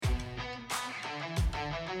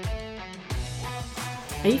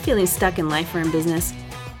Are you feeling stuck in life or in business?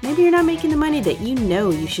 Maybe you're not making the money that you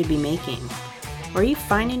know you should be making. Or are you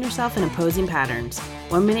finding yourself in opposing patterns?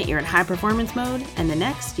 One minute you're in high performance mode, and the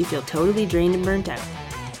next you feel totally drained and burnt out.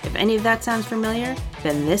 If any of that sounds familiar,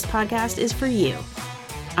 then this podcast is for you.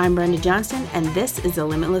 I'm Brenda Johnston, and this is the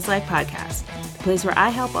Limitless Life Podcast, the place where I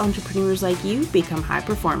help entrepreneurs like you become high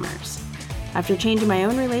performers. After changing my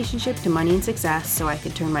own relationship to money and success so I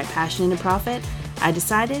could turn my passion into profit, I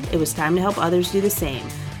decided it was time to help others do the same.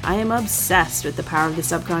 I am obsessed with the power of the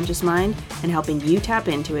subconscious mind and helping you tap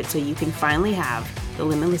into it so you can finally have the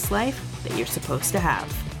limitless life that you're supposed to have.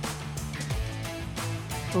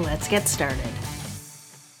 Let's get started.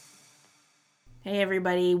 Hey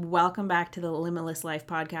everybody, welcome back to the Limitless Life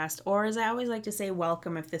Podcast, or as I always like to say,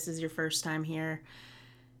 welcome if this is your first time here.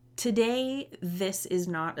 Today, this is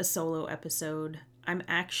not a solo episode. I'm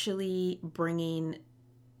actually bringing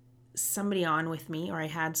somebody on with me, or I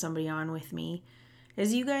had somebody on with me.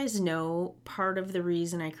 As you guys know, part of the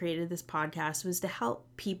reason I created this podcast was to help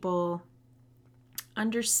people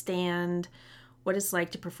understand what it's like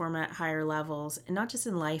to perform at higher levels, and not just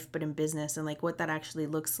in life, but in business, and like what that actually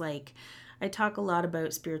looks like. I talk a lot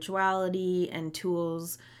about spirituality and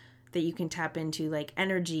tools that you can tap into, like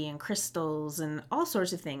energy and crystals and all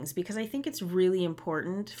sorts of things, because I think it's really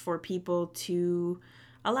important for people to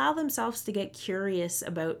allow themselves to get curious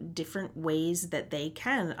about different ways that they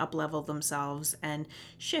can up-level themselves and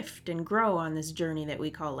shift and grow on this journey that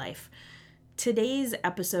we call life. Today's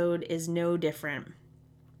episode is no different.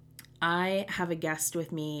 I have a guest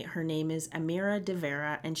with me. Her name is Amira de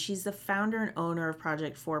Vera, and she's the founder and owner of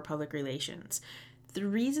Project 4 Public Relations. The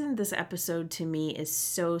reason this episode to me is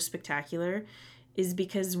so spectacular is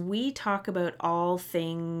because we talk about all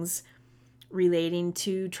things relating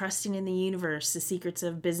to trusting in the universe, the secrets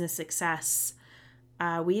of business success.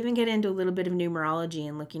 We even get into a little bit of numerology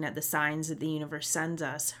and looking at the signs that the universe sends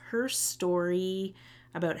us. Her story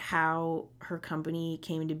about how her company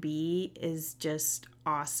came to be is just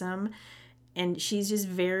awesome. And she's just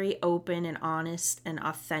very open and honest and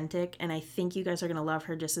authentic. And I think you guys are going to love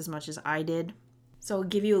her just as much as I did. So I'll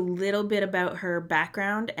give you a little bit about her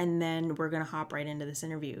background, and then we're going to hop right into this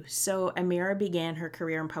interview. So Amira began her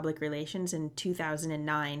career in public relations in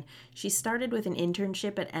 2009. She started with an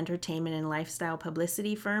internship at entertainment and lifestyle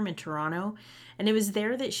publicity firm in Toronto, and it was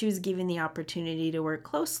there that she was given the opportunity to work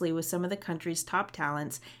closely with some of the country's top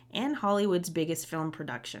talents and Hollywood's biggest film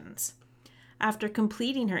productions. After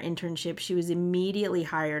completing her internship, she was immediately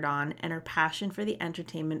hired on, and her passion for the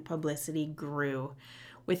entertainment publicity grew.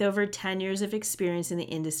 With over 10 years of experience in the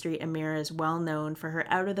industry, Amira is well known for her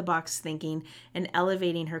out-of-the-box thinking and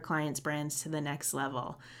elevating her clients' brands to the next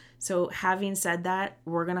level. So having said that,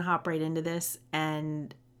 we're going to hop right into this,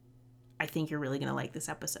 and I think you're really going to like this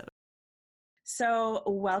episode. So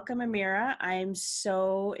welcome, Amira. I'm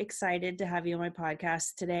so excited to have you on my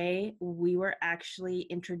podcast today. We were actually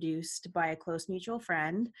introduced by a close mutual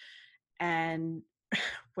friend, and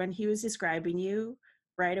when he was describing you,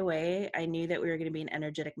 right away, I knew that we were going to be an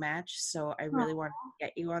energetic match. So I really wanted to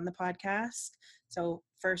get you on the podcast. So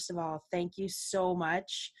first of all, thank you so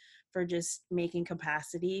much for just making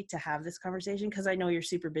capacity to have this conversation, because I know you're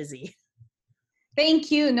super busy.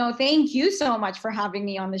 Thank you. No, thank you so much for having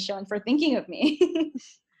me on the show and for thinking of me.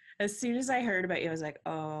 As soon as I heard about you, I was like,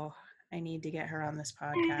 oh, I need to get her on this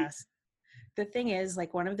podcast. The thing is,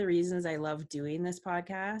 like, one of the reasons I love doing this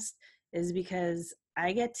podcast is because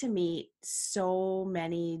I get to meet so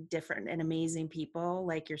many different and amazing people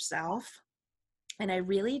like yourself. And I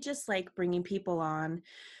really just like bringing people on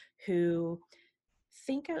who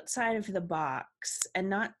think outside of the box, and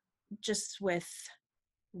not just with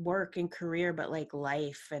work and career, but like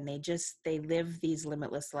life. And they live these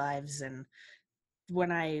limitless lives. And when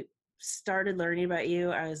I started learning about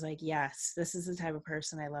you, I was like, yes, this is the type of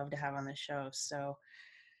person I love to have on the show. So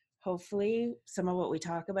hopefully some of what we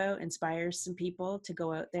talk about inspires some people to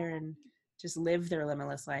go out there and just live their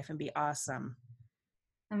limitless life and be awesome.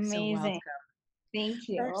 So welcome. Amazing. Thank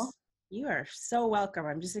you. First, you are so welcome.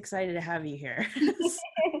 I'm just excited to have you here.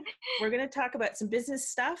 We're going to talk about some business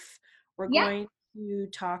stuff. We're Yeah. going to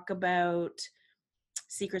talk about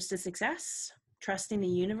secrets to success, trusting the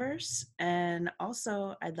universe, and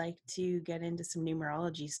also I'd like to get into some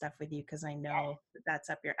numerology stuff with you, because I know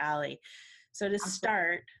that's up your alley. So to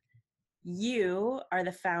start, you are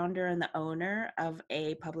the founder and the owner of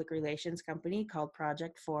a public relations company called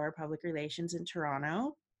Project 4 Public Relations in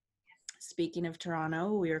Toronto. Speaking of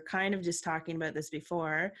Toronto, we were kind of just talking about this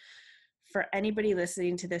before. For anybody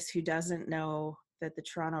listening to this who doesn't know that the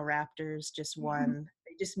Toronto Raptors just won,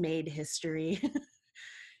 they just made history.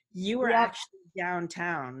 You were Yep. actually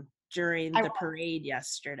downtown during the parade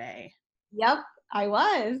yesterday. Yep. I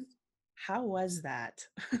was. How was that?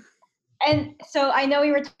 And so I know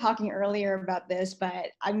we were talking earlier about this, but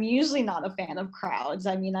I'm usually not a fan of crowds.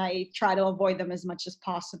 I mean, I try to avoid them as much as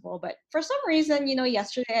possible. But for some reason,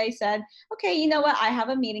 yesterday I said, okay, you know what? I have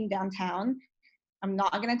a meeting downtown. I'm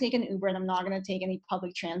not going to take an Uber and I'm not going to take any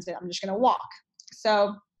public transit. I'm just going to walk.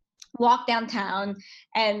 So walk downtown,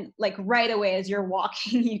 and like right away as you're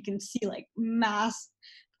walking, you can see like mass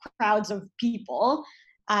crowds of people.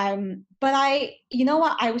 But you know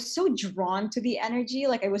what, I was so drawn to the energy.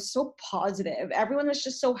 Like, I was so positive. Everyone was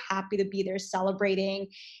just so happy to be there celebrating,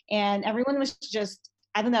 and everyone was just,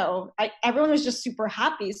 I don't know, everyone was just super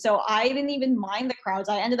happy. So I didn't even mind the crowds.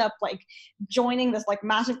 I ended up like joining this like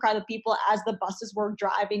massive crowd of people as the buses were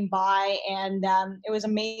driving by, and it was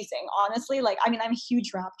amazing. Honestly, like, I mean, I'm a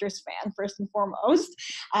huge Raptors fan first and foremost.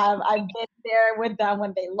 I've been there with them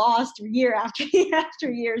when they lost year after year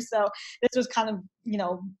after year. So this was kind of,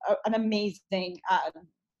 an amazing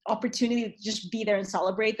opportunity to just be there and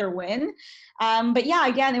celebrate their win. But yeah,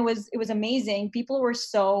 again, it was amazing. People were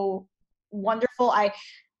so wonderful. I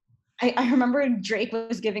remember Drake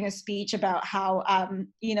was giving a speech about how,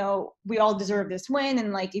 we all deserve this win.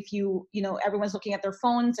 And like, if everyone's looking at their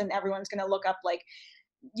phones and everyone's going to look up like,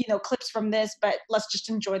 clips from this, but let's just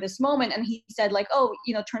enjoy this moment. And he said like, oh,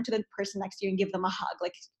 turn to the person next to you and give them a hug.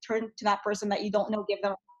 Like, turn to that person that you don't know, give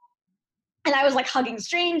them. And I was like hugging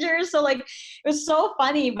strangers. So like, it was so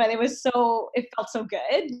funny, but it felt so good.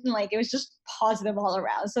 And, like, it was just positive all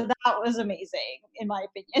around. So that was amazing in my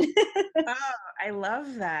opinion. Oh, I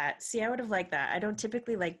love that. See, I would have liked that. I don't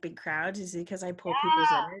typically like big crowds is because I pull people's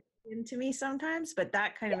energy into me sometimes, but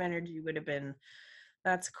that kind Yeah. of energy would have been,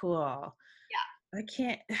 that's cool.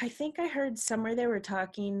 I think I heard somewhere they were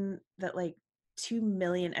talking that like 2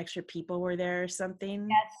 million extra people were there or something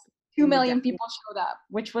Yes. 2 in the million downtown. people showed up,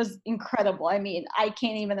 which was incredible. I mean, I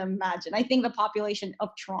can't even imagine. I think the population of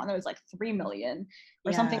Toronto is like 3 million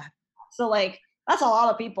or something. Yeah, So like, that's a lot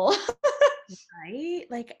of people. right?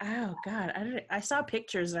 Like, oh God, I saw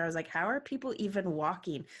pictures and I was like, how are people even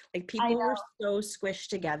walking? Like I people were know. so squished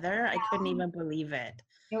together. I couldn't even believe it.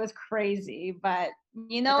 It was crazy, but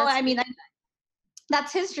But that's I mean,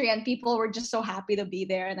 that's history, and people were just so happy to be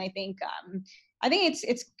there. And I think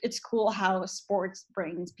it's cool how sports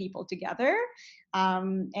brings people together,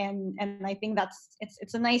 and I think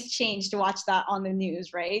it's a nice change to watch that on the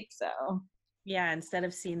news, right? So yeah, instead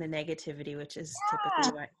of seeing the negativity, which is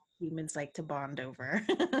typically yeah. what humans like to bond over.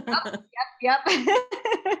 Yep.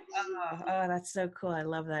 Oh, that's so cool. I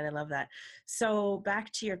love that. I love that. So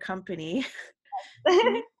back to your company.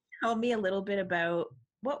 Can you tell me a little bit about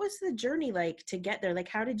what was the journey like to get there? Like,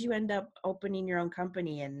 how did you end up opening your own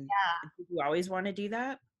company? And did you always want to do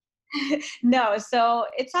that? No, so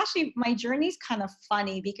it's actually, my journey's kind of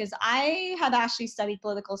funny because I had actually studied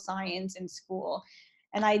political science in school,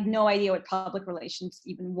 and I had no idea what public relations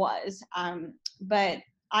even was. But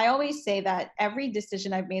I always say that every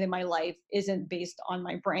decision I've made in my life isn't based on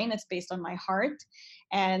my brain; it's based on my heart,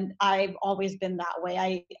 and I've always been that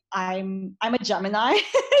way. I'm a Gemini,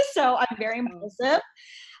 so I'm very Oh, impulsive.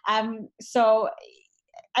 So,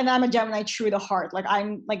 and I'm a Gemini true to heart. Like,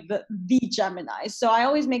 I'm like the Gemini. So I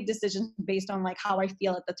always make decisions based on like how I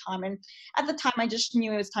feel at the time. And at the time, I just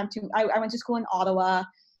knew it was time to. I went to school in Ottawa,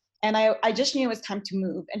 and I just knew it was time to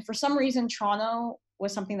move. And for some reason, Toronto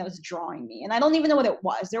was something that was drawing me, and I don't even know what it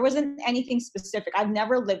was. There wasn't anything specific. I've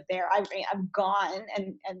never lived there. I've gone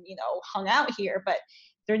and hung out here, but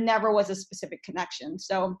there never was a specific connection.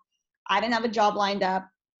 So I didn't have a job lined up.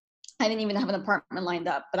 I didn't even have an apartment lined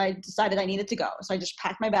up, but I decided I needed to go. So I just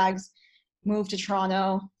packed my bags, moved to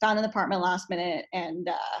Toronto, found an apartment last minute, and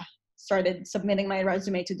started submitting my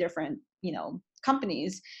resume to different,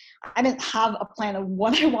 companies. I didn't have a plan of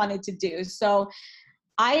what I wanted to do. So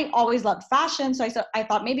I always loved fashion. So I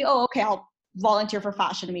thought maybe, oh, okay, I'll volunteer for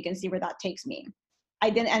fashion week and see where that takes me. I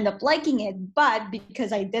didn't end up liking it, but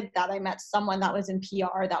because I did that, I met someone that was in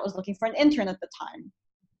PR that was looking for an intern at the time.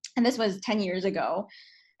 And this was 10 years ago.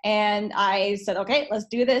 And I said, okay, let's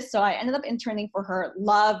do this. So I ended up interning for her.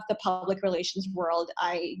 Loved the public relations world.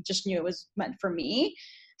 I just knew it was meant for me.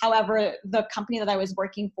 However, the company that I was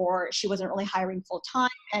working for, she wasn't really hiring full time,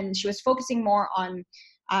 and she was focusing more on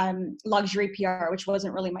luxury PR, which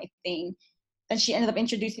wasn't really my thing. Then she ended up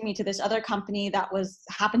introducing me to this other company that was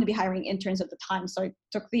happened to be hiring interns at the time. So I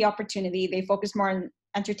took the opportunity. They focused more on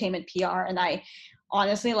entertainment PR, and I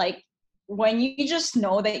honestly, like, when you just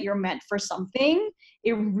know that you're meant for something,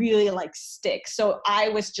 it really like sticks. So I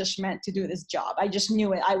was just meant to do this job. I just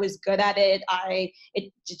knew it. I was good at it.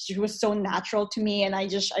 It was so natural to me, and I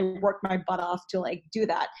worked my butt off to like do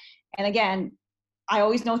that. And again, I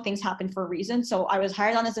always know things happen for a reason. So I was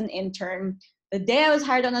hired on as an intern. The day I was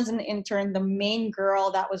hired on as an intern, the main girl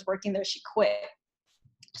that was working there, she quit.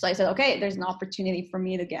 So I said, okay, there's an opportunity for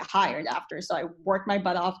me to get hired after. So I worked my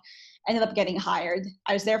butt off, ended up getting hired.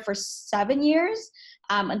 I was there for 7 years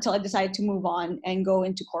until I decided to move on and go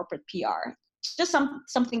into corporate PR. Just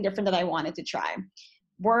something different that I wanted to try.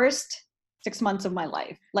 Worst 6 months of my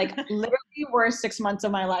life, like literally worst 6 months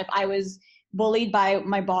of my life. I was bullied by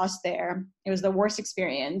my boss there. It was the worst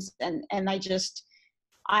experience. And I just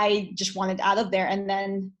wanted out of there. And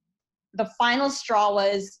then the final straw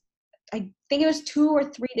was, I think it was 2 or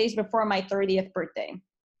 3 days before my 30th birthday.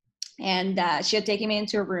 And she had taken me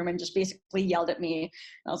into a room and just basically yelled at me. And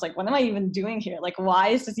I was like, what am I even doing here? Like, why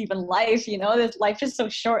is this even life? You know, this life is so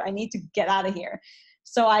short. I need to get out of here.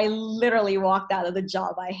 So I literally walked out of the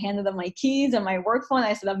job. I handed them my keys and my work phone.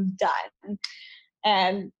 I said, I'm done.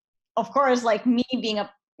 And of course, like me being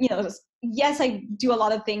yes, I do a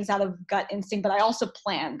lot of things out of gut instinct, but I also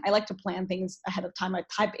plan. I like to plan things ahead of time. I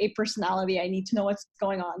type A personality. I need to know what's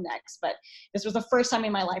going on next. But this was the first time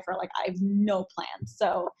in my life where like I have no plans. So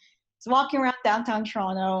I was walking around downtown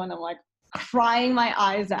Toronto and I'm like crying my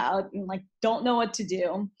eyes out and like don't know what to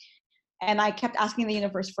do. And I kept asking the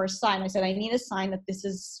universe for a sign. I said, I need a sign that this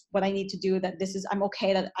is what I need to do, that this is, I'm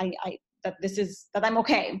okay, that that I'm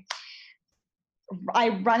okay. I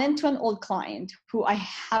run into an old client who I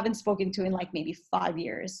haven't spoken to in like maybe 5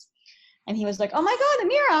 years. And he was like, oh my God,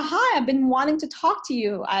 Amira, hi, I've been wanting to talk to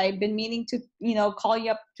you. I've been meaning to, call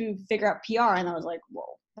you up to figure out PR. And I was like, whoa,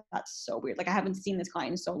 that's so weird. Like I haven't seen this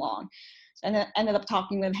client in so long. And I ended up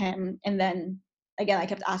talking with him. And then again, I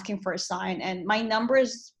kept asking for a sign and my number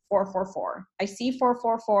is 444. I see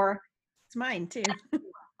 444. It's mine too.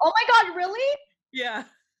 Oh my God, really? Yeah.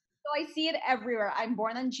 So I see it everywhere. I'm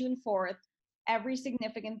born on June 4th. Every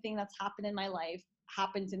significant thing that's happened in my life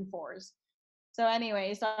happens in fours. So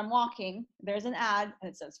anyway, so I'm walking, there's an ad and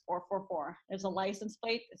it says 444. There's a license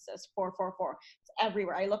plate, it says 444. It's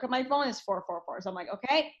everywhere. I look at my phone, it's 444. So I'm like,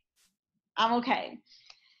 okay, I'm okay.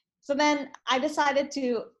 So then I decided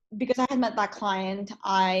to, because I had met that client,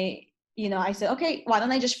 I said, okay, why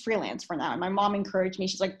don't I just freelance for now? And my mom encouraged me.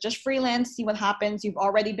 She's like, just freelance, see what happens. You've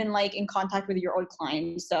already been like in contact with your old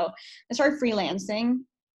clients. So I started freelancing.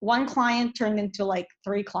 One client turned into like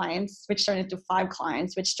 3 clients, which turned into 5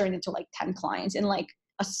 clients, which turned into like 10 clients in like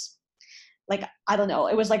I don't know,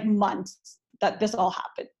 it was like months that this all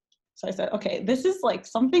happened. So I said, okay, this is like,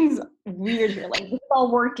 something's weird here. Like this is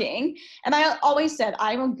all working. And I always said,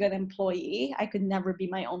 I'm a good employee. I could never be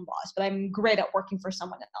my own boss, but I'm great at working for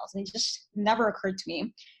someone else. And it just never occurred to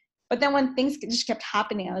me. But then when things just kept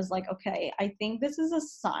happening, I was like, okay, I think this is a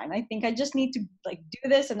sign. I think I just need to like do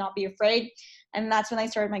this and not be afraid. And that's when I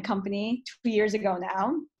started my company 2 years ago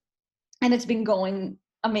now. And it's been going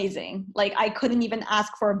amazing. Like I couldn't even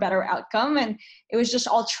ask for a better outcome. And it was just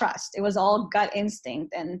all trust. It was all gut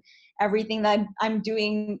instinct. And everything that I'm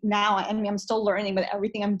doing now, I mean, I'm still learning, but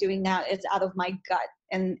everything I'm doing now is out of my gut.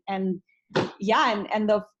 And yeah, and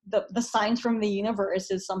the signs from the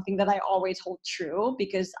universe is something that I always hold true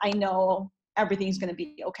because I know everything's going to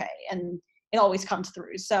be okay. And it always comes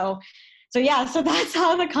through. So yeah, so that's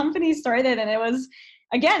how the company started. And it was,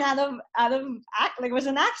 again, out of like, it was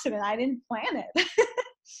an accident. I didn't plan it.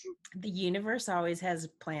 The universe always has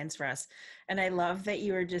plans for us. And I love that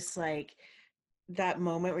you were just like, that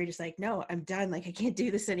moment where you're just like, no, I'm done. Like, I can't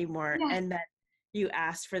do this anymore. Yeah. And that you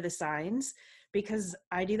asked for the signs, because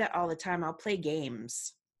I do that all the time. I'll play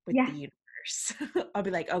games with Yeah. the universe. I'll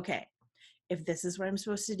be like, okay, if this is what I'm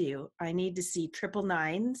supposed to do, I need to see triple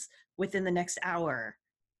nines within the next hour.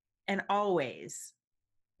 And always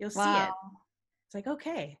you'll see Wow. it. It's like,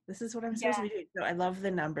 okay, this is what I'm supposed Yeah. to be doing. So I love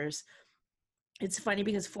the numbers. It's funny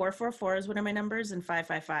because 444 is one of my numbers and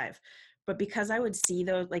 555. But because I would see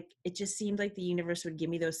those, like, it just seemed like the universe would give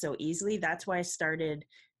me those so easily. That's why I started Right.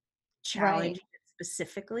 challenging it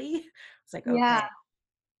specifically. It's like, Yeah. okay,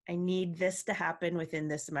 I need this to happen within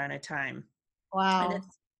this amount of time. And Wow.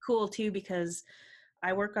 it's cool too, because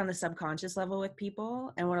I work on the subconscious level with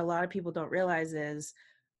people. And what a lot of people don't realize is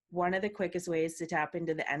one of the quickest ways to tap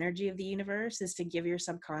into the energy of the universe is to give your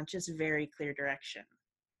subconscious very clear direction.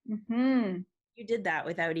 Mm-hmm. You did that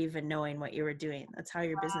without even knowing what you were doing. That's how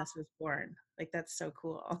your business was born. Like, that's so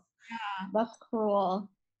cool. That's cool.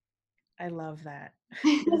 I love that.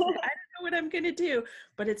 You're just like, I don't know what I'm going to do.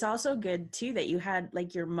 But it's also good too that you had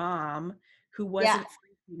like your mom who Yeah. wasn't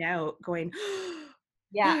freaking out going,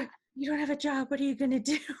 Yeah. you don't have a job. What are you going to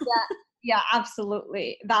do? Yeah. Yeah,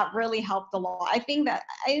 absolutely. That really helped a lot. I think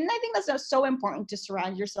that's just so important to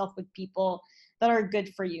surround yourself with people that are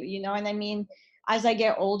good for you, And I mean, as I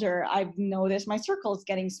get older, I've noticed my circle is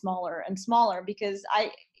getting smaller and smaller because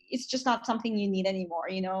it's just not something you need anymore,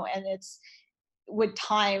 And with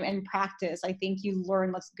time and practice, I think you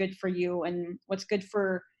learn what's good for you and what's good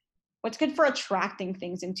for attracting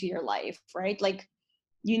things into your life, right? Like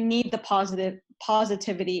you need the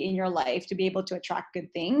positivity in your life to be able to attract good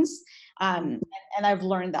things. And I've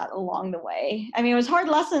learned that along the way. I mean, it was hard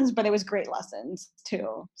lessons, but it was great lessons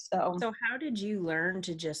too. So So how did you learn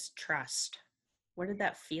to just trust? What did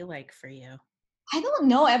that feel like for you? I don't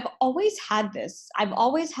know. I've always had this. I've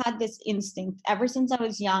always had this instinct ever since I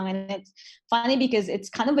was young. And it's funny because it's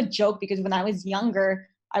kind of a joke because when I was younger,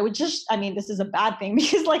 I would just, I mean, this is a bad thing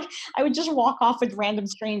because like I would just walk off with random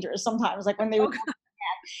strangers sometimes, like when they would, Oh,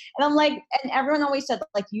 and I'm like, and everyone always said,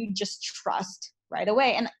 like, you just trust right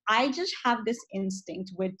away. And I just have this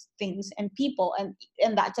instinct with things and people.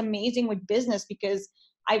 And that's amazing with business because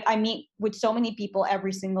I meet with so many people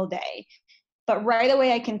every single day, but right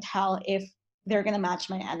away I can tell if they're going to match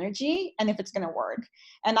my energy and if it's going to work.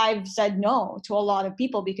 And I've said no to a lot of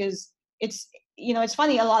people because it's, you know, it's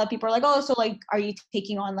funny. A lot of people are like, oh, so like, are you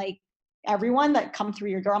taking on like everyone that come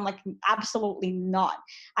through your door? I'm like, absolutely not.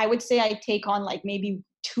 I would say I take on like maybe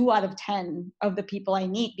 2 out of 10 of the people I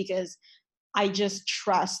meet because I just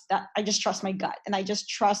trust my gut. And I just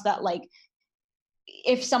trust that like,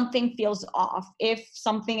 if something feels off, if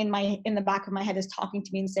something in the back of my head is talking to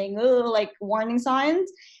me and saying, oh, like warning signs,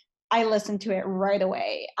 I listen to it right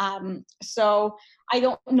away. So I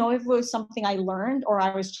don't know if it was something I learned or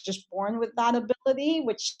I was just born with that ability,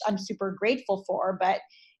 which I'm super grateful for, but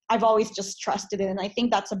I've always just trusted it. And I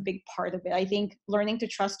think that's a big part of it. I think learning to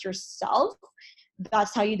trust yourself,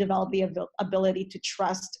 that's how you develop the ability to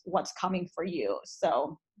trust what's coming for you.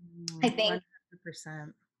 So I think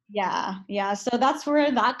 100%. yeah. So that's where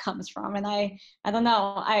that comes from. And I don't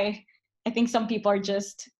know. I think some people are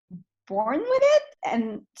just born with it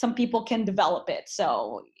and some people can develop it.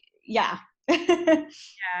 So yeah. Yeah,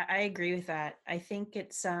 I agree with that. I think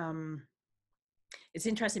it's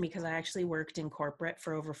interesting because I actually worked in corporate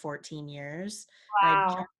for over 14 years.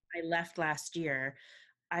 Wow. I left last year.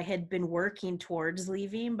 I had been working towards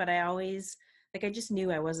leaving, but I always like I just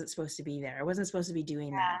knew I wasn't supposed to be there. I wasn't supposed to be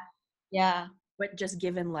doing that. Yeah. But just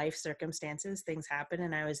given life circumstances, things happen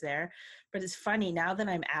and I was there. But it's funny now that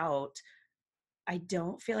I'm out, I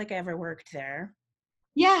don't feel like I ever worked there.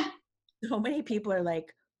 Yeah. So many people are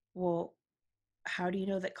like, "Well, how do you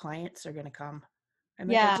know that clients are going to come?" I'm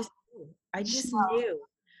like, Yeah. I Just just know. knew.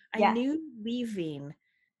 I Yeah. knew leaving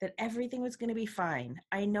that everything was going to be fine.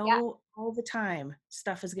 I Yeah. know all the time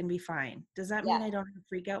stuff is going to be fine. Does that Yeah. mean I don't have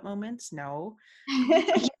freak out moments? No. But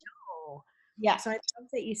I know. Yeah. So I love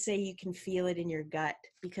that you say you can feel it in your gut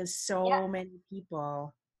because Yeah. so many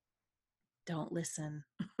people don't listen.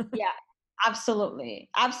 Yeah. Absolutely.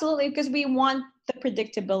 Absolutely. Because we want the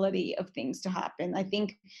predictability of things to happen. I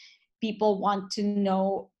think people want to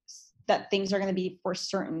know that things are going to be for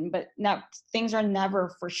certain, but now things are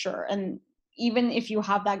never for sure. And even if you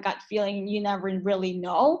have that gut feeling, you never really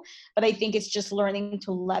know. But I think it's just learning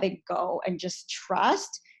to let it go and just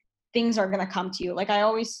trust things are going to come to you. Like I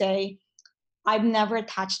always say, I'm never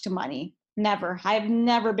attached to money. Never. I've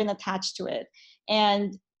never been attached to it.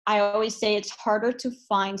 And I always say it's harder to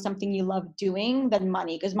find something you love doing than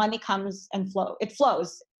money because money comes and it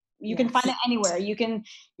flows. You can find Yes. it anywhere. You can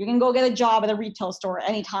go get a job at a retail store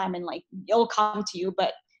anytime and like it'll come to you,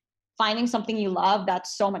 but finding something you love,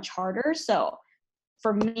 that's so much harder. So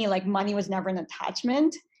for me, like money was never an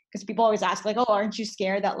attachment because people always ask like, oh, aren't you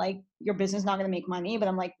scared that like your business is not going to make money? But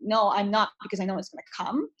I'm like, no, I'm not because I know it's going to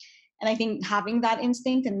come. And I think having that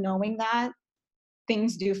instinct and knowing that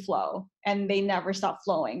things do flow and they never stop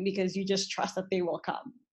flowing because you just trust that they will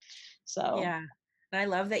come. So Yeah. And I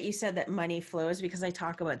love that you said that money flows because I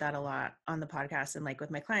talk about that a lot on the podcast and like with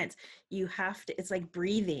my clients. You have to, it's like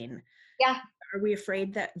breathing. yeah, Are we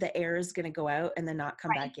afraid that the air is going to go out and then not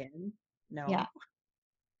come right. back in? Yeah, No.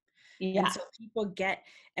 And yeah, so people get,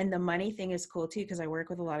 and the money thing is cool too, because I work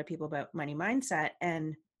with a lot of people about money mindset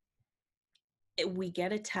and we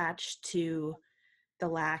get attached to the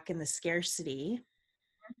lack and the scarcity.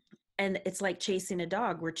 And it's like chasing a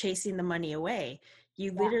dog. We're chasing the money away.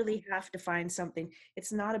 You yeah, literally have to find something.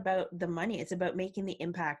 It's not about the money. It's about making the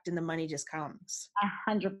impact and the money just comes.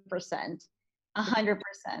 100%, 100%.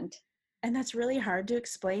 And that's really hard to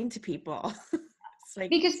explain to people. It's like,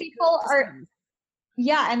 Because it people just are, comes.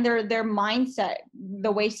 yeah, and their mindset,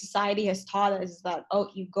 the way society has taught us is that, oh,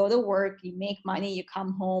 you go to work, you make money, you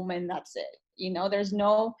come home, and that's it.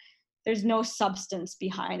 There's no substance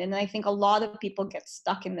behind. And I think a lot of people get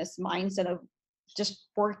stuck in this mindset of just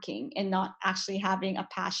working and not actually having a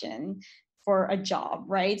passion for a job,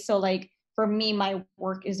 right? So like for me, my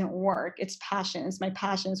work isn't work, it's passion. It's my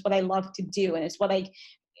passion, it's what I love to do, and it's what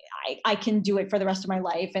I can do it for the rest of my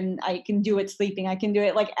life, and I can do it sleeping. I can do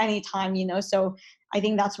it like anytime, So I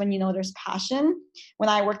think that's when, there's passion. When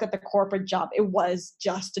I worked at the corporate job, it was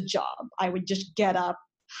just a job. I would just get up,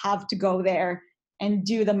 have to go there and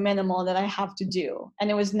do the minimal that I have to do.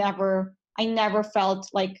 And I never felt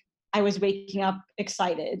like I was waking up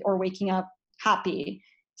excited or waking up happy.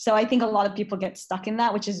 So I think a lot of people get stuck in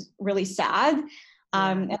that, which is really sad.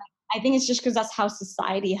 Yeah. And I think it's just because that's how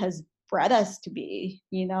society has bred us to be.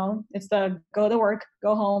 It's the go to work,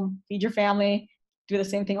 go home, feed your family, do the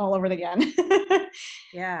same thing all over again.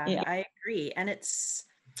 Yeah, Yeah. I agree. And it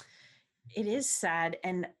is sad.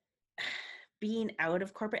 And being out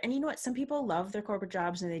of corporate, and you know what? Some people love their corporate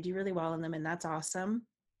jobs and they do really well in them, and that's awesome.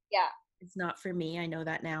 Yeah. It's not for me. I know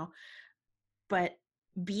that now. But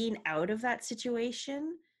being out of that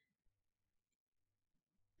situation,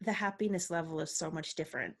 the happiness level is so much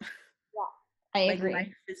different. I Like agree.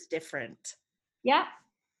 life is different. Yeah.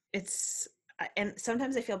 It's and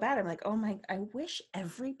sometimes I feel bad. I'm like, oh my, I wish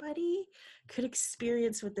everybody could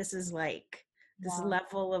experience what this is like. This Yeah.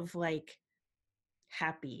 level of like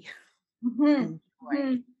happy Hmm. and Hmm. joy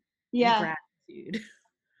and Yeah, gratitude. Yeah.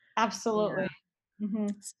 absolutely. Hmm.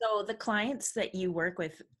 So the clients that you work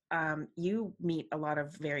with, you meet a lot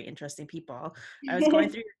of very interesting people. I was going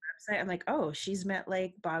through your website. I'm like, oh, she's met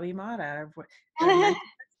like Bobby Mata. Or I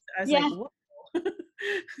was like, Yeah. whoa.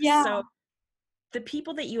 Yeah. So the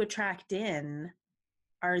people that you attract in,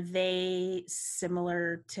 are they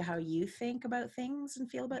similar to how you think about things and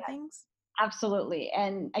feel about things? Absolutely.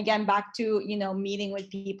 And again, back to, meeting with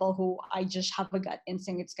people who I just have a gut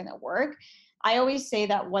instinct it's going to work. I always say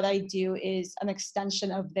that what I do is an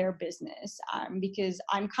extension of their business, because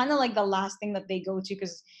I'm kind of like the last thing that they go to.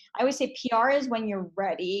 Because I always say PR is when you're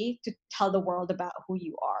ready to tell the world about who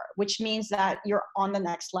you are, which means that you're on the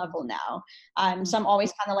next level now. So I'm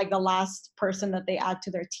always kind of like the last person that they add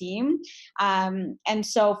to their team. And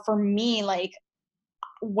so for me, like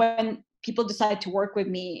when people decide to work with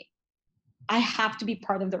me, I have to be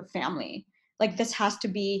part of their family. Like this has to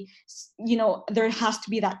be, there has to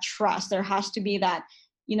be that trust. There has to be that,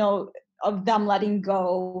 of them letting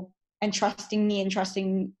go and trusting me and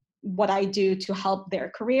trusting what I do to help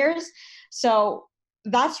their careers. So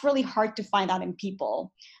that's really hard to find out in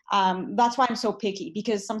people. That's why I'm so picky,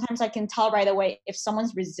 because sometimes I can tell right away if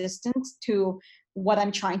someone's resistant to what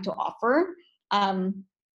I'm trying to offer.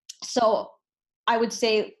 So I would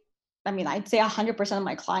say, I'd say 100% of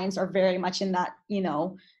my clients are very much in that,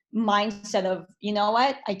 mindset of, you know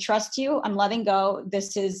what, I trust you, I'm letting go.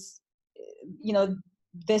 You know,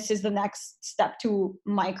 this is the next step to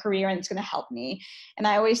my career and it's going to help me. And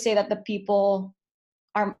I always say that the people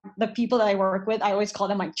that I work with, I always call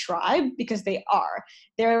them my tribe, because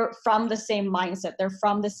they're from the same mindset. They're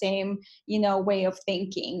from the same, way of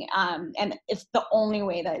thinking. And it's the only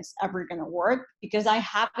way that it's ever going to work, because I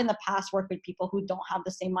have in the past worked with people who don't have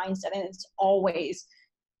the same mindset. And it's always,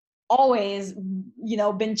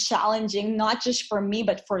 been challenging, not just for me,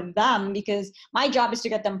 but for them, because my job is to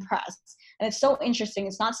get them pressed. And it's so interesting.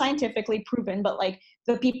 It's not scientifically proven, but like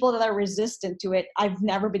the people that are resistant to it, I've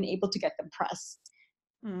never been able to get them pressed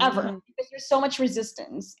ever, Mm-hmm. because there's so much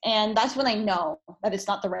resistance. And that's when I know that it's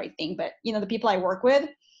not the right thing. But the people I work with,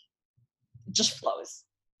 just flows.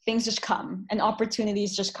 Things just come and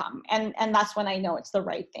opportunities just come. And that's when I know it's the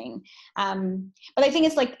right thing. But I think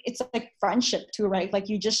it's like friendship too, right? Like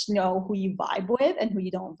you just know who you vibe with and who you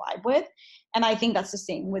don't vibe with. And I think that's the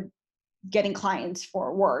same with getting clients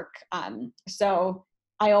for work. So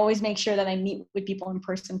I always make sure that I meet with people in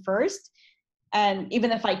person first. And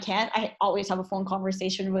even if I can't, I always have a phone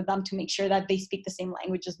conversation with them to make sure that they speak the same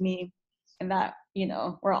language as me, and that,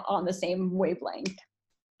 we're on the same wavelength.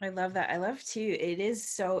 I love that. I love too. It is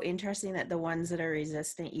so interesting that the ones that are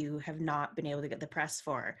resistant, you have not been able to get the press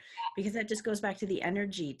for, because that just goes back to the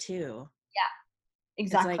energy too. Yeah,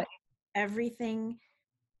 It's like exactly. everything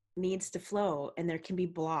needs to flow and there can be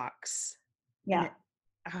blocks. And Yeah.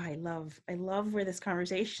 I love where this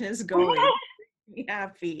conversation is going. Makes me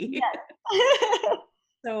happy. Yes.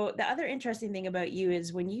 So the other interesting thing about you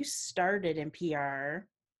is when you started in PR,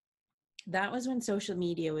 that was when social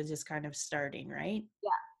media was just kind of starting, right?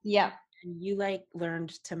 Yeah. And you like learned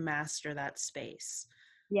to master that space.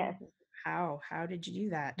 Yes. How did you do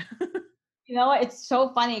that? It's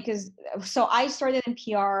so funny because so I started in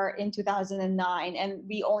PR in 2009, and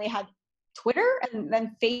we only had Twitter, and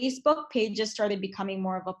then Facebook pages started becoming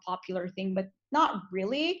more of a popular thing, but not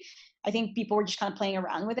really. I think people were just kind of playing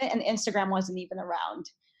around with it, and Instagram wasn't even around.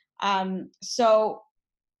 So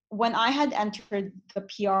when I had entered the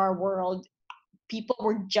PR world, people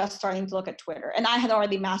were just starting to look at Twitter, and I had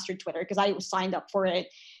already mastered Twitter because I signed up for it.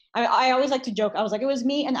 I always like to joke. I was like, it was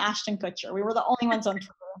me and Ashton Kutcher. We were the only ones on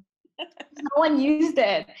Twitter. No one used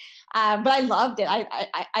it, but I loved it.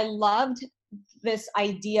 I loved this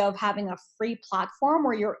idea of having a free platform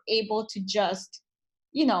where you're able to just,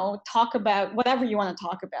 talk about whatever you want to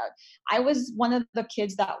talk about. I was one of the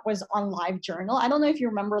kids that was on LiveJournal. I don't know if you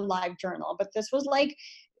remember LiveJournal, but this was like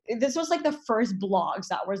the first blogs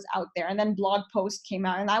that was out there, and then blog posts came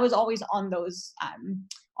out, and I was always on those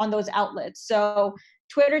outlets. So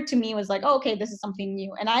Twitter to me was like, oh, okay, this is something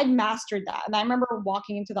new, and I'd mastered that. And I remember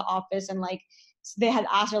walking into the office and like they had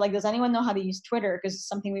asked her like, does anyone know how to use Twitter, because it's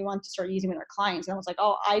something we want to start using with our clients. And I was like,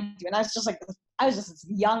 oh, I do. And I was just this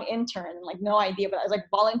young intern and like no idea, but I was like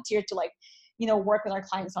volunteered to like work with our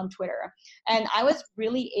clients on Twitter, and I was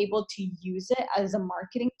really able to use it as a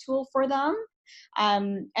marketing tool for them.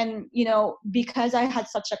 And because I had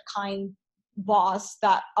such a kind boss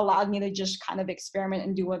that allowed me to just kind of experiment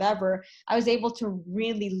and do whatever, I was able to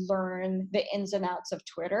really learn the ins and outs of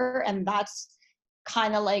Twitter. And that's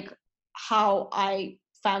kind of like how I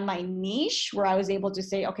found my niche, where I was able to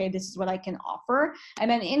say, okay, this is what I can offer.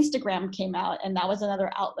 And then Instagram came out, and that was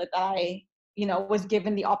another outlet that I was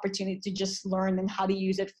given the opportunity to just learn and how to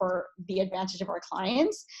use it for the advantage of our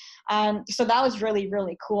clients. So that was really,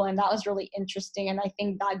 really cool. And that was really interesting. And I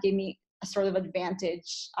think that gave me a sort of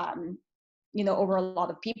advantage, over a lot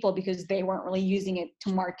of people, because they weren't really using it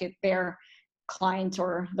to market their clients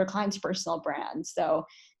or their clients' personal brands. So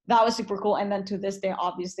that was super cool. And then to this day,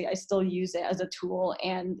 obviously, I still use it as a tool,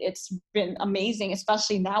 and it's been amazing,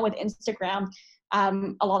 especially now with Instagram.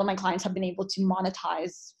 A lot of my clients have been able to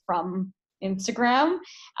monetize from Instagram.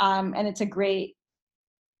 And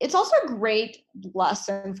it's also a great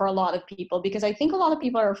lesson for a lot of people, because I think a lot of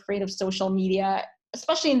people are afraid of social media,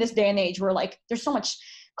 especially in this day and age where like there's so much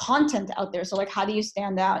content out there. So like, how do you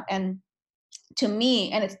stand out? And to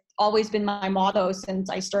me, and it's always been my motto since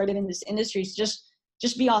I started in this industry, is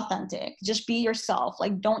just be authentic, just be yourself.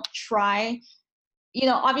 Like, don't try,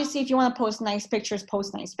 obviously if you want to post nice pictures,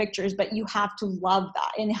 but you have to love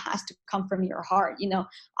that, and it has to come from your heart.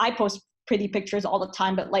 I post pretty pictures all the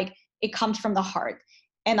time, but like it comes from the heart.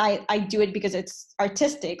 And I do it because it's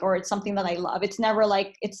artistic, or it's something that I love. It's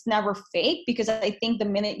never fake, because I think the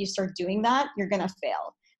minute you start doing that, you're going to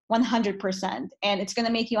fail 100%, and it's going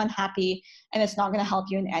to make you unhappy, and it's not going to help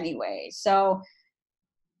you in any way. So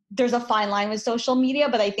there's a fine line with social media,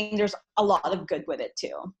 but I think there's a lot of good with it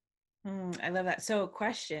too. I love that. So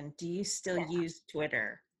question, do you still use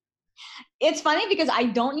Twitter? It's funny because I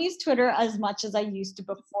don't use Twitter as much as I used to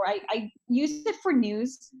before. I use it for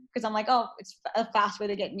news, because I'm like, oh, it's a fast way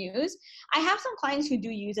to get news. I have some clients who do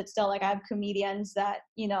use it still. Like I have comedians that,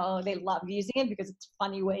 they love using it because it's a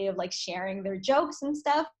funny way of like sharing their jokes and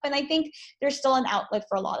stuff. And I think there's still an outlet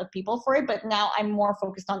for a lot of people for it. But now I'm more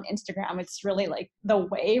focused on Instagram. It's really like the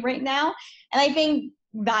way right now. And I think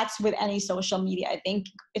that's with any social media. I think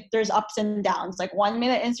if there's ups and downs, like 1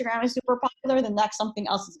 minute Instagram is super popular, the next something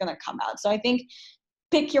else is going to come out. So I think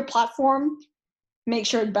pick your platform, make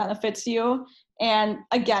sure it benefits you, and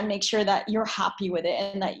again, make sure that you're happy with it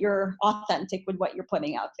and that you're authentic with what you're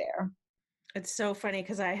putting out there. It's so funny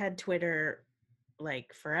because I had Twitter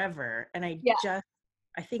like forever, and Yeah.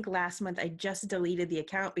 I think last month I just deleted the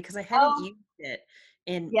account because I hadn't Oh, used it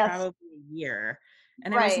in yes. probably a year,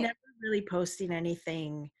 and I was Right. never really posting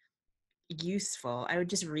anything useful. I would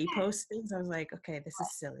just repost things. I was like, okay, this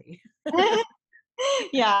is silly.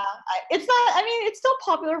 Yeah. It's not, I mean, it's still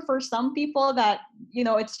popular for some people that,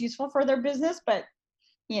 it's useful for their business, but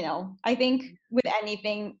I think with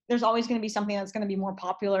anything, there's always going to be something that's going to be more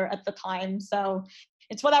popular at the time. So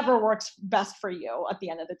it's whatever works best for you at the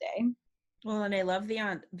end of the day. Well, and I love the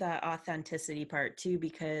authenticity part too,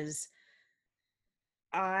 because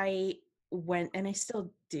I went, and I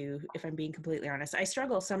still do, if I'm being completely honest. I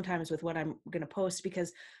struggle sometimes with what I'm going to post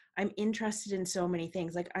because I'm interested in so many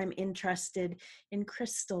things. Like I'm interested in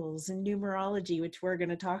crystals and numerology, which we're going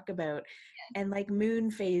to talk about, and like moon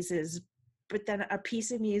phases. But then a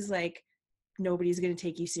piece of me is like, nobody's going to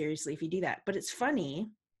take you seriously if you do that. But it's funny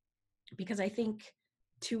because I think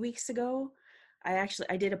 2 weeks ago,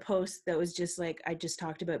 I did a post that was just like, I just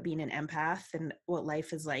talked about being an empath and what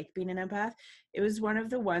life is like being an empath. It was one of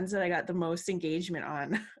the ones that I got the most engagement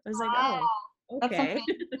on. I was like, Wow, oh, that's okay.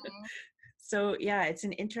 amazing. So yeah, it's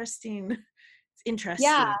Yeah, interesting.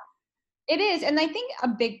 it is. And I think a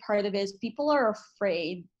big part of it is people are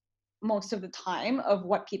afraid most of the time of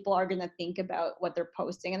what people are going to think about what they're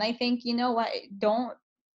posting. And I think, you know what, don't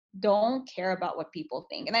care about what people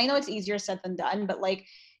think. And I know it's easier said than done, but like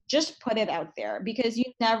just put it out there, because you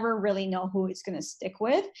never really know who it's going to stick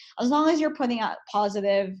with. As long as you're putting out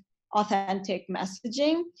positive authentic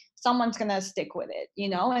messaging, someone's gonna stick with it, you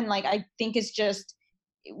know? And like I think it's just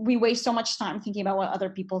we waste so much time thinking about what other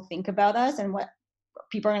people think about us and what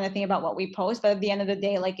people are going to think about what we post, but at the end of the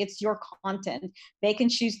day, like, it's your content. They can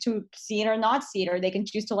choose to see it or not see it, or they can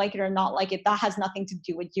choose to like it or not like it. That has nothing to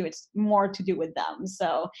do with you. It's more to do with them.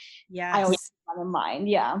 So I always Yes. keep that in mind.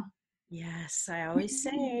 Yeah. Yes. I always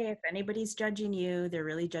say if anybody's judging you, they're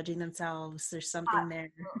really judging themselves. There's something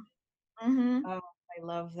there. Mm-hmm. Oh, I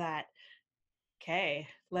love that. Okay,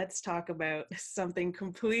 let's talk about something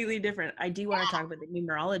completely different. I do want to talk about the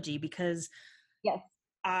numerology because Yes.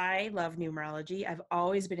 I love numerology. I've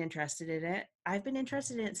always been interested in it. I've been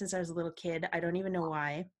interested in it since I was a little kid. I don't even know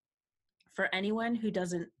why. For anyone who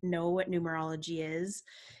doesn't know what numerology is,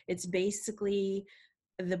 it's basically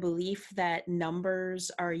the belief that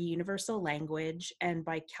numbers are a universal language, and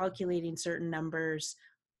by calculating certain numbers,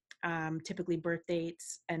 typically birth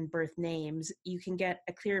dates and birth names, you can get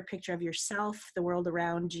a clearer picture of yourself, the world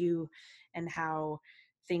around you, and how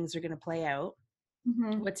things are going to play out.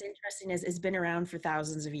 Mm-hmm. What's interesting is it's been around for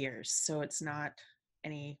thousands of years, so it's not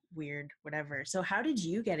any weird whatever. So how did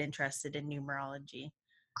you get interested in numerology?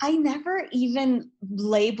 I never even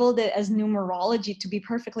labeled it as numerology, to be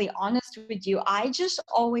perfectly honest with you. I just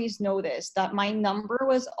always noticed that my number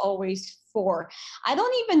was always 4. I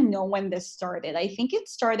don't even know when this started. I think it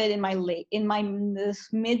started in my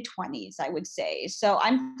mid 20s, I would say. So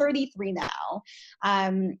I'm 33 now.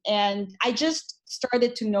 And I just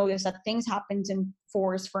started to notice that things happened in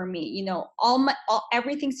fours for me. You know,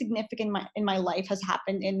 everything significant in my life has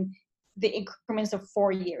happened in the increments of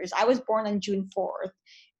 4 years. I was born on June 4th.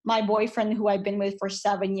 My boyfriend, who I've been with for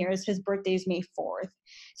 7 years, his birthday is May 4th.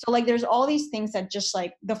 So like there's all these things that just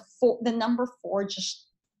like the number 4 just,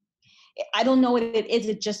 I don't know what it is.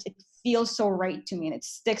 It feels so right to me and it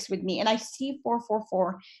sticks with me. And I see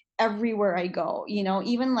 444 everywhere I go, you know,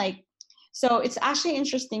 even like, so it's actually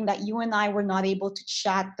interesting that you and I were not able to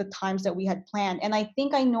chat the times that we had planned. And I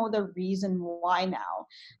think I know the reason why now.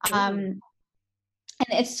 Ooh.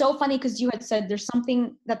 And it's so funny because you had said there's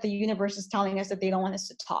something that the universe is telling us that they don't want us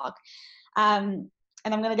to talk. And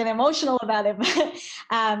I'm going to get emotional about it. But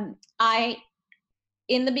I,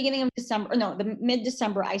 in the beginning of December, no, the mid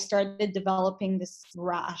December, I started developing this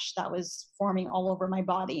rash that was forming all over my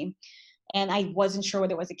body. And I wasn't sure what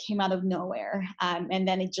it was. It came out of nowhere. And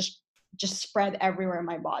then it just spread everywhere in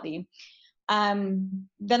my body.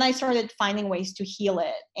 Then I started finding ways to heal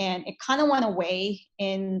it. And it kind of went away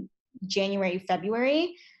in January,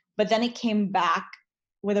 February, but then it came back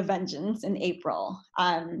with a vengeance in April.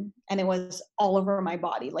 And it was all over my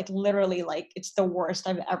body, like literally, like it's the worst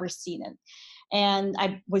I've ever seen it. And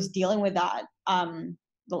I was dealing with that. I mean,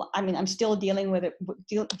 I'm still dealing with it,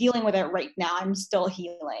 dealing with it right now. I'm still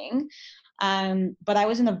healing. But I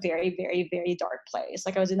was in a very, very, very dark place.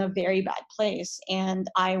 Like I was in a very bad place and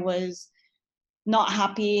I was not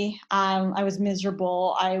happy. I was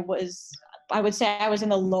miserable. I would say I was in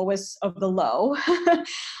the lowest of the low.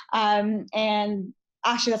 And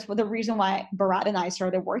actually that's the reason why Bharat and I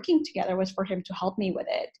started working together, was for him to help me with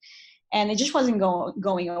it. And it just wasn't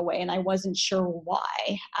going away and I wasn't sure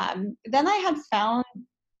why. Then I had found,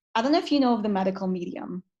 I don't know if you know of the medical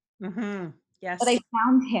medium, Mm-hmm. but I Yes.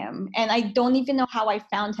 found him and I don't even know how I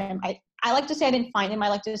found him. I like to say I didn't find him. I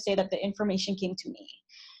like to say that the information came to me.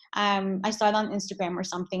 I saw it on Instagram or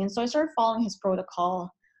something. And so I started following his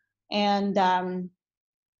protocol and,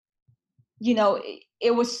 you know,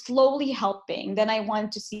 it was slowly helping. Then I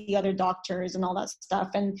went to see other doctors and all that stuff.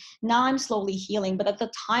 And now I'm slowly healing. But at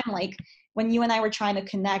the time, like when you and I were trying to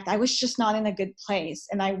connect, I was just not in a good place.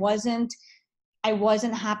 And I wasn't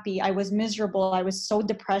happy. I was miserable. I was so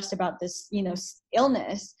depressed about this, you know,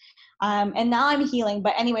 illness. And now I'm healing.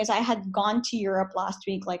 But anyways, I had gone to Europe last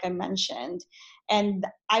week, like I mentioned, and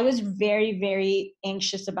I was very, very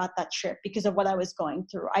anxious about that trip because of what I was going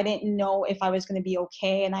through. I didn't know if I was going to be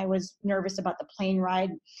okay, and I was nervous about the plane ride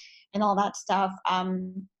and all that stuff.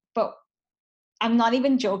 But I'm not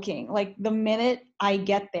even joking. Like the minute I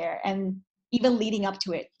get there, and even leading up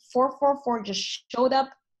to it, 444 just showed up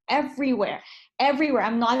everywhere, everywhere.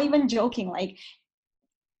 I'm not even joking. Like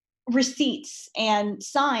receipts and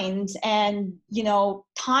signs and, you know,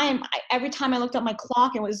 time. Every time I looked at my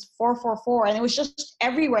clock, it was 444, and it was just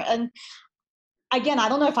everywhere. And again, I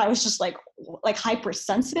don't know if I was just like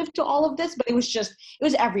hypersensitive to all of this, but it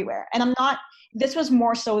was everywhere. And I'm not. This was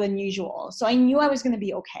more so than usual. So I knew I was going to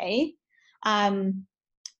be okay. And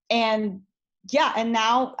yeah, and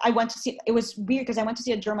now I went to see, it was weird because I went to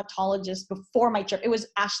see a dermatologist before my trip. It was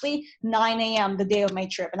actually 9 a.m. the day of my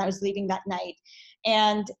trip, and I was leaving that night.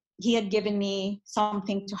 And he had given me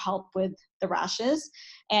something to help with the rashes,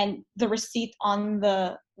 and the receipt on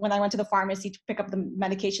the when I went to the pharmacy to pick up the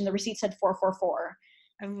medication, the receipt said 444.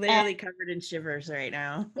 I'm And literally covered in shivers right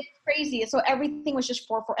now. it's crazy. So everything was just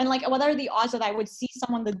 4 4. And like, what are the odds that I would see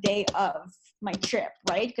someone the day of my trip,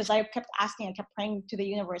 right? Because I kept asking, I kept praying to the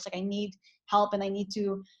universe, like, I need help and I need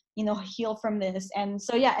to, heal from this. And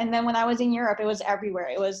so, yeah. And then when I was in Europe, it was everywhere.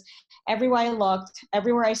 It was everywhere I looked,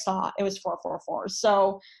 everywhere I saw, it was 444.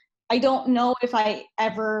 So I don't know if I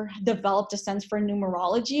ever developed a sense for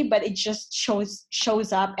numerology, but it just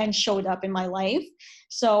shows up and showed up in my life.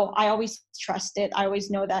 So I always trust it. I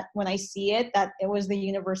always know that when I see it, that it was the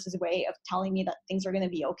universe's way of telling me that things are going to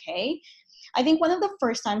be okay. I think one of the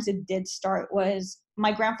first times it did start was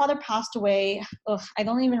my grandfather passed away. I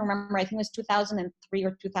don't even remember. I think it was 2003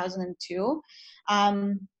 or 2002.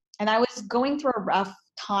 And I was going through a rough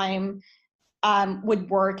time with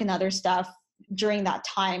work and other stuff during that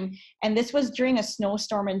time. And this was during a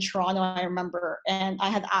snowstorm in Toronto, I remember. And I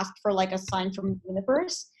had asked for like a sign from the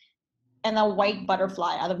universe, and a white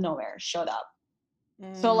butterfly out of nowhere showed up.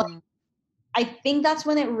 So like, Mm. I think that's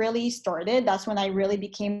when it really started. That's when I really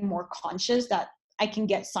became more conscious that I can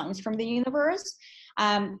get signs from the universe.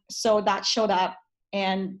 So that showed up,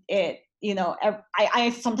 and it,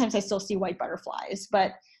 I sometimes I still see white butterflies,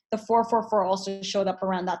 but the 444 also showed up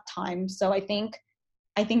around that time. So I think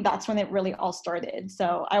that's when it really all started.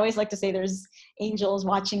 So I always like to say there's angels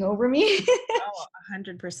watching over me. Oh,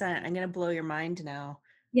 100%. I'm going to blow your mind now.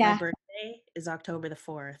 My Yeah. birthday is October the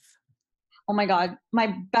 4th. Oh my God.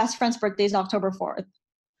 My best friend's birthday is October 4th.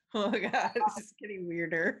 Oh my God, this is getting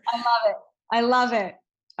weirder. I love it. I love it.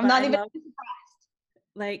 I'm But not even.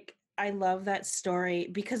 I love that story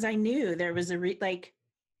because I knew there was like,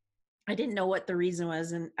 I didn't know what the reason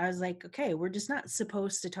was. And I was like, okay, we're just not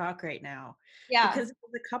supposed to talk right now. Yeah. Because it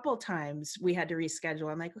was a couple times we had to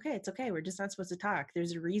reschedule. I'm like, okay, it's okay. We're just not supposed to talk.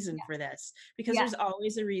 There's a reason for this because Yeah. there's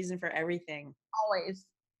always a reason for everything. Always.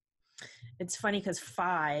 It's funny because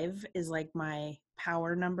 5 is like my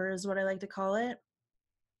power number, is what I like to call it.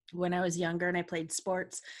 When I was younger and I played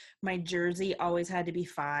sports, my jersey always had to be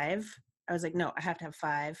 5. I was like, no, I have to have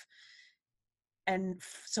 5. And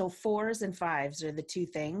so 4s and 5s are the two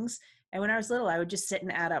things. And when I was little, I would just sit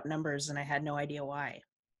and add up numbers and I had no idea why.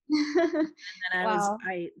 And Wow.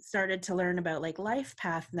 I started to learn about like life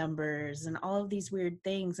path numbers and all of these weird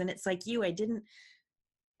things. And it's like I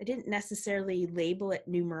didn't necessarily label it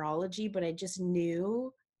numerology, but I just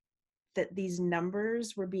knew that these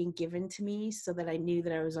numbers were being given to me so that I knew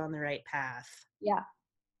that I was on the right path. Yeah.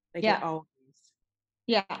 Like it Yeah. always.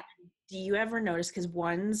 Yeah. Do you ever notice, because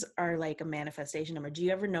ones are like a manifestation number, do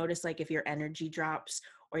you ever notice like if your energy drops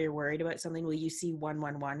or you're worried about something, will you see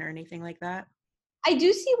 111 or anything like that? I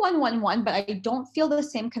do see 111, but I don't feel the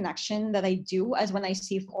same connection that I do as when I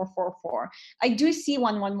see 444. I do see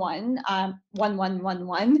 111,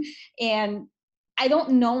 1111, and I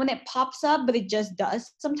don't know when it pops up, but it just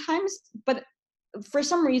does sometimes. But for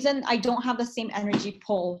some reason, I don't have the same energy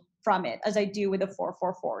pull from it as I do with the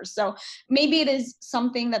 444. So maybe it is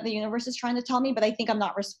something that the universe is trying to tell me, but I think I'm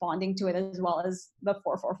not responding to it as well as the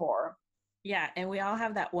 444. Yeah, and we all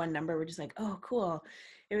have that one number. We're just like, oh, cool.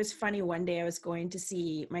 It was funny. One day I was going to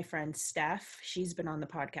see my friend Steph. She's been on the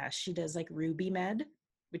podcast. She does like Ruby Med,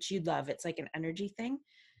 which you'd love. It's like an energy thing.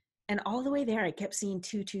 And all the way there, I kept seeing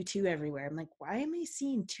 222 everywhere. I'm like, why am I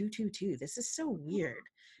seeing 222? This is so weird.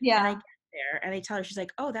 And I Yeah. get there and I tell her, she's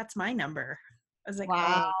like, oh, that's my number. I was like,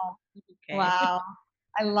 Wow. oh, okay. Wow.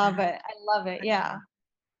 I love it. I love it. Yeah.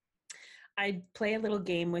 I play a little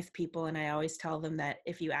game with people and I always tell them that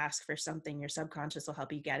if you ask for something, your subconscious will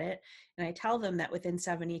help you get it. And I tell them that within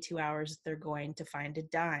 72 hours, they're going to find a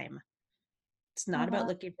dime. It's not about Uh-huh.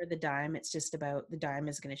 looking for the dime. It's just about the dime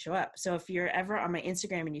is going to show up. So if you're ever on my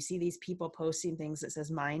Instagram and you see these people posting things that says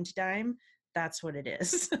mind dime, that's what it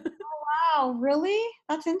is. Wow, really?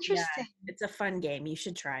 That's Yeah, interesting. it's a fun game. You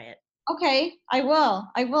should try it. Okay, I will.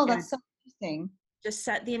 I will. Yeah, That's so interesting. just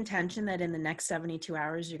set the intention that in the next 72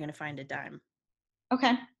 hours, you're going to find a dime.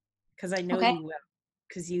 Okay. Because I know Okay. you will,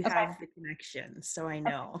 because you Okay. have the connection. So I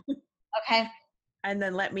know. Okay. And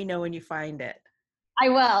then let me know when you find it. I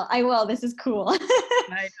will. I will. This is cool.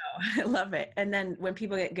 I know. I love it. And then when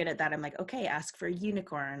people get good at that, I'm like, okay, ask for a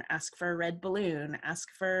unicorn, ask for a red balloon, ask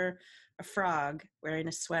for a frog wearing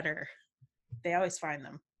a sweater. They always find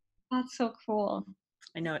them. That's so cool.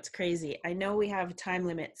 I know, it's crazy. I know we have a time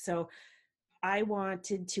limit. So I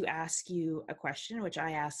wanted to ask you a question, which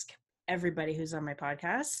I ask everybody who's on my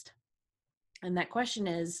podcast. And that question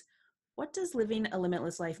is, what does living a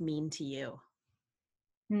limitless life mean to you?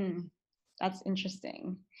 Hmm. That's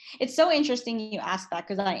interesting. It's so interesting you ask that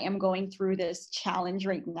because I am going through this challenge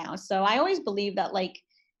right now. So I always believe that like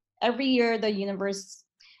every year the universe,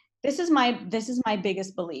 this is my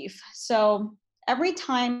biggest belief. So every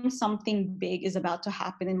time something big is about to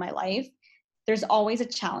happen in my life, there's always a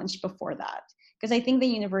challenge before that. Because I think the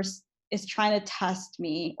universe is trying to test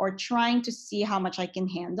me or trying to see how much I can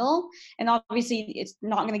handle. And obviously, it's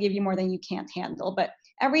not going to give you more than you can't handle. But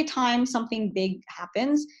every time something big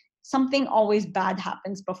happens, something always bad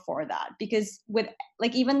happens before that. Because with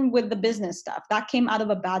like even with the business stuff, that came out of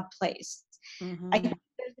a bad place. I Mm-hmm. think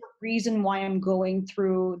there's a reason why I'm going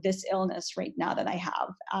through this illness right now that I have.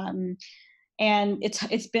 And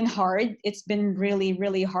it's been hard. It's been really,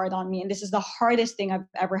 really hard on me. And this is the hardest thing I've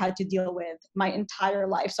ever had to deal with my entire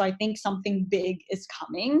life. So I think something big is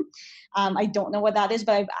coming. I don't know what that is,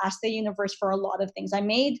 but I've asked the universe for a lot of things. I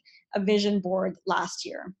made a vision board last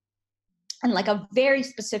year, and like a very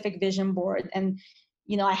specific vision board. And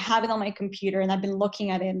I have it on my computer and I've been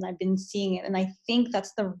looking at it and I've been seeing it. And I think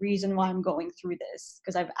that's the reason why I'm going through this,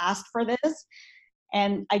 because I've asked for this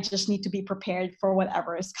and I just need to be prepared for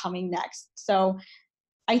whatever is coming next. So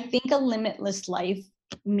I think a limitless life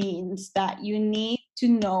means that you need to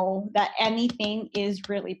know that anything is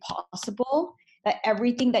really possible, that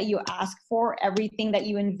everything that you ask for, everything that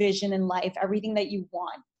you envision in life, everything that you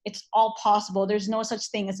want, it's all possible. There's no such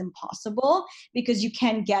thing as impossible because you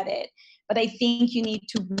can get it. But I think you need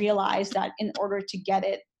to realize that in order to get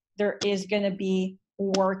it, there is going to be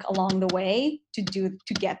work along the way to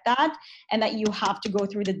get that, and that you have to go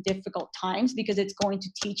through the difficult times because it's going to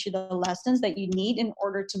teach you the lessons that you need in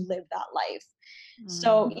order to live that life.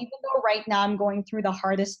 So Mm. even though right now I'm going through the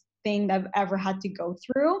hardest thing that I've ever had to go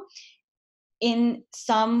through, in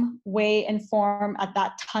some way and form at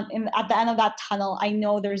at the end of that tunnel, I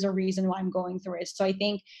know there's a reason why I'm going through it. So I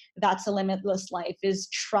think that's a limitless life, is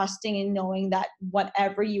trusting and knowing that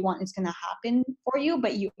whatever you want is going to happen for you,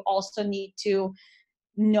 but you also need to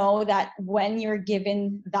know that when you're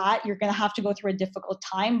given that, you're going to have to go through a difficult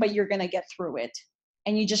time, but you're going to get through it.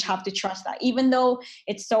 And you just have to trust that, even though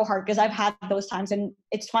it's so hard, because I've had those times. And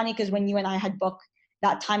it's funny because when you and I had booked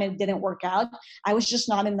that time, it didn't work out. I was just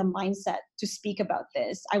not in the mindset to speak about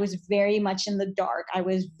this. I was very much in the dark. I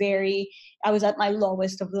was at my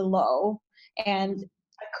lowest of the low. And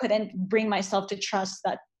I couldn't bring myself to trust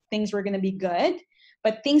that things were going to be good.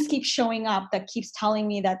 But things keep showing up that keeps telling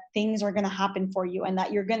me that things are going to happen for you and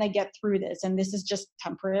that you're going to get through this, and this is just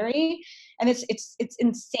temporary. And it's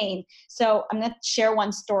insane. So I'm going to share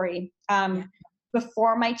one story. Yeah.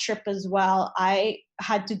 Before my trip as well, I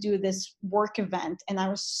had to do this work event and I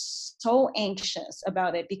was so anxious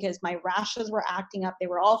about it because my rashes were acting up. They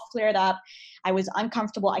were all flared up. I was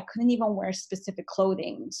uncomfortable. I couldn't even wear specific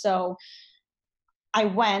clothing. So I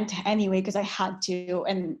went anyway because I had to.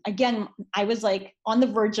 And again, I was like on the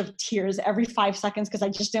verge of tears every 5 seconds because I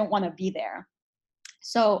just didn't want to be there.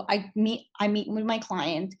 So I meet with my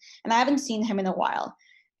client and I haven't seen him in a while.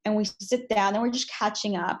 And we sit down and we're just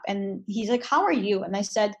catching up. And he's like, "How are you?" And I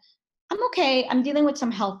said, "I'm okay. I'm dealing with some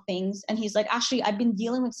health things." And he's like, "Actually, I've been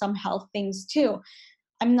dealing with some health things too."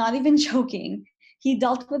 I'm not even joking. He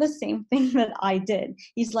dealt with the same thing that I did.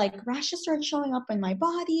 He's like, rashes started showing up in my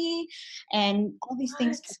body and all these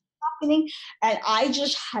things What? kept happening. And I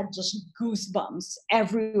just had just goosebumps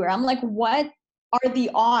everywhere. I'm like, what are the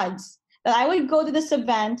odds that I would go to this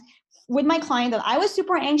event with my client that I was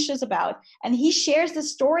super anxious about, and he shares the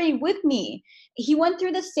story with me? He went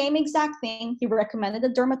through the same exact thing. He recommended a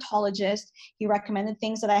dermatologist. He recommended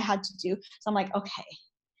things that I had to do. So I'm like, okay,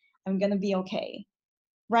 I'm going to be okay.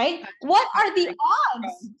 Right? What are the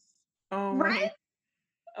odds? Oh Right? my.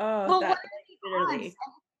 Oh, But what that are the odds? literally.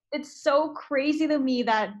 It's so crazy to me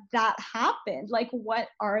that that happened. Like, what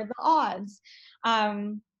are the odds?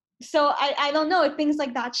 Um, so I don't know. Things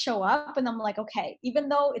like that show up, and I'm like, okay, even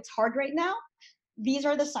though it's hard right now, these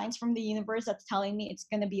are the signs from the universe that's telling me it's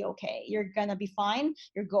gonna be okay. You're gonna be fine.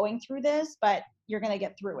 You're going through this, but you're gonna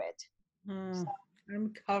get through it. Hmm.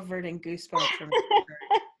 I'm covered in goosebumps from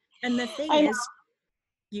it. And the thing I know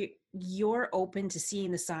is, you're open to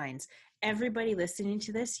seeing the signs. Everybody listening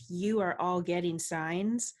to this, you are all getting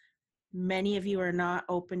signs. Many of you are not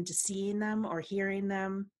open to seeing them or hearing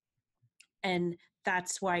them. And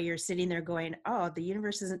that's why you're sitting there going, "Oh, the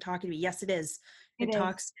universe isn't talking to me." Yes, it is. it It is.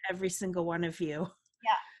 talks to every single one of you.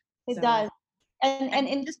 Yeah, it So, does. And and and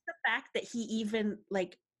and just the fact that he even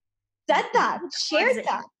like said what that, are the odds shared that he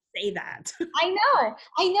that. would say that?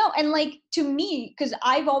 I know. And like to me, because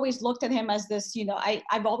I've always looked at him as this,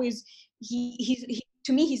 I've always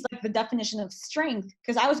to me he's like the definition of strength.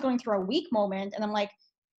 Because I was going through a weak moment, and I'm like,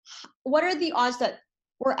 what are the odds that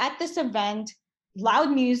we're at this event,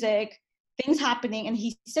 loud music, things happening, and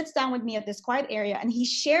he sits down with me at this quiet area and he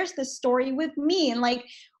shares this story with me, and like,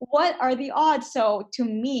 what are the odds? So to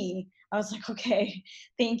me, I was like, okay,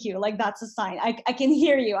 thank you. Like, that's a sign. I can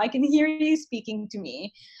hear you. I can hear you speaking to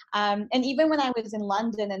me. And even when I was in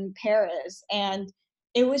London and Paris, and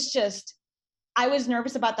it was just, I was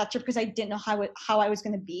nervous about that trip because I didn't know how I was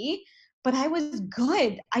going to be, but I was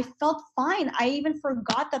good. I felt fine. I even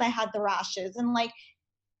forgot that I had the rashes. And like,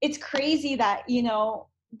 it's crazy that,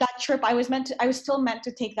 that trip, I was still meant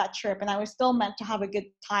to take that trip, and I was still meant to have a good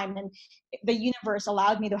time. And the universe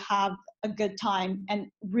allowed me to have a good time and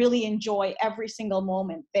really enjoy every single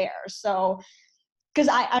moment there. So, because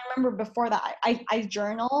I remember before that, I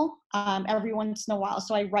journal every once in a while.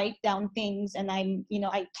 So I write down things, and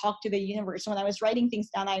I talk to the universe. So when I was writing things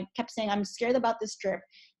down, I kept saying, I'm scared about this trip.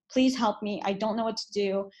 Please help me. I don't know what to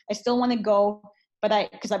do. I still want to go,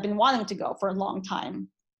 because I've been wanting to go for a long time.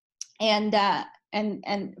 And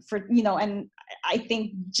for, and I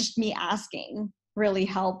think just me asking really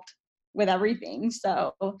helped with everything.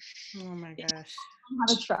 So, Oh my gosh.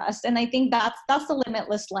 how to trust. And I think that's the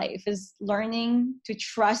limitless life, is learning to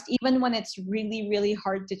trust even when it's really, really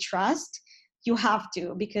hard to trust. You have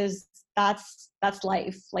to, because that's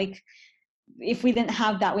life. Like, if we didn't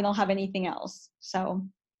have that, we don't have anything else. So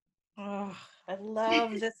Oh, I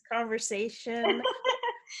love this conversation.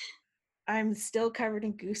 I'm still covered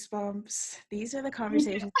in goosebumps. These are the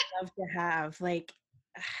conversations I love to have. Like,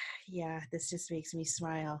 yeah, this just makes me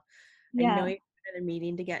smile. I know yeah, you've got a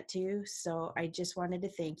meeting to get to, so I just wanted to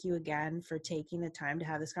thank you again for taking the time to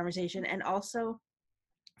have this conversation, and also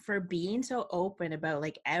for being so open about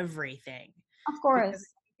like everything, of because I course. think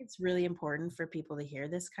it's really important for people to hear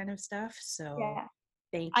this kind of stuff. So Yeah,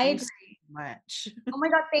 thank I you agree. so much. Oh my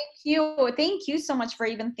God, thank you. Thank you so much for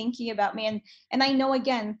even thinking about me. And I know,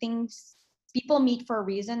 again, people meet for a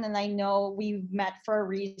reason, and I know we've met for a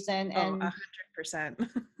reason. Oh, And 100%.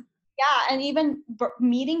 yeah, and even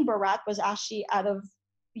meeting Bharat was actually out of,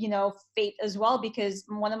 fate as well, because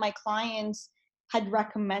one of my clients had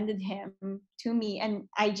recommended him to me, and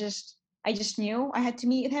I just knew I had to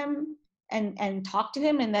meet him and talk to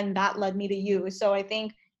him, and then that led me to you. So I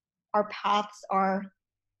think our paths are,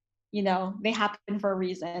 they happen for a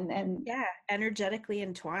reason. And Yeah, energetically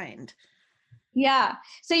entwined. yeah,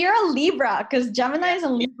 so you're a Libra, because Yeah. Geminis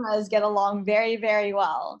and Libras get along very, very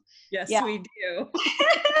well. Yes, Yeah. we do.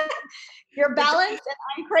 You're Which balanced and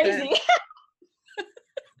I'm makes crazy. sense.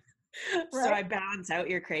 So Right? I balance out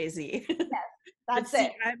your crazy. Yes, But that's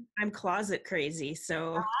it. see, I'm closet crazy,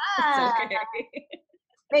 so it's Ah, okay.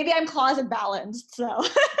 maybe I'm closet balanced. So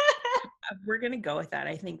We're gonna go with that.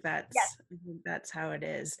 yes, I think that's how it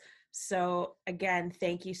is. So again,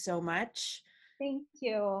 thank you so much. thank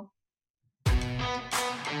you.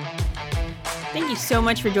 Thank you so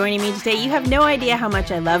much for joining me today. You have no idea how much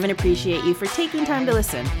I love and appreciate you for taking time to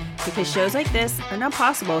listen, because shows like this are not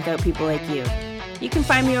possible without people like you. You can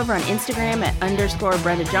find me over on Instagram at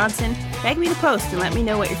 _Brenda Johnson. Tag me to post and let me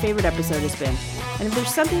know what your favorite episode has been. And if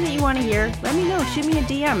there's something that you want to hear, let me know. Shoot me a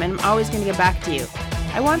DM and I'm always going to get back to you.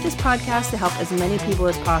 I want this podcast to help as many people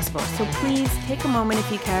as possible, so please take a moment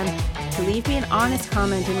if you can to leave me an honest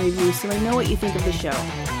comment and review so I know what you think of the show.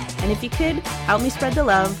 And if you could, help me spread the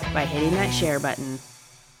love by hitting that share button.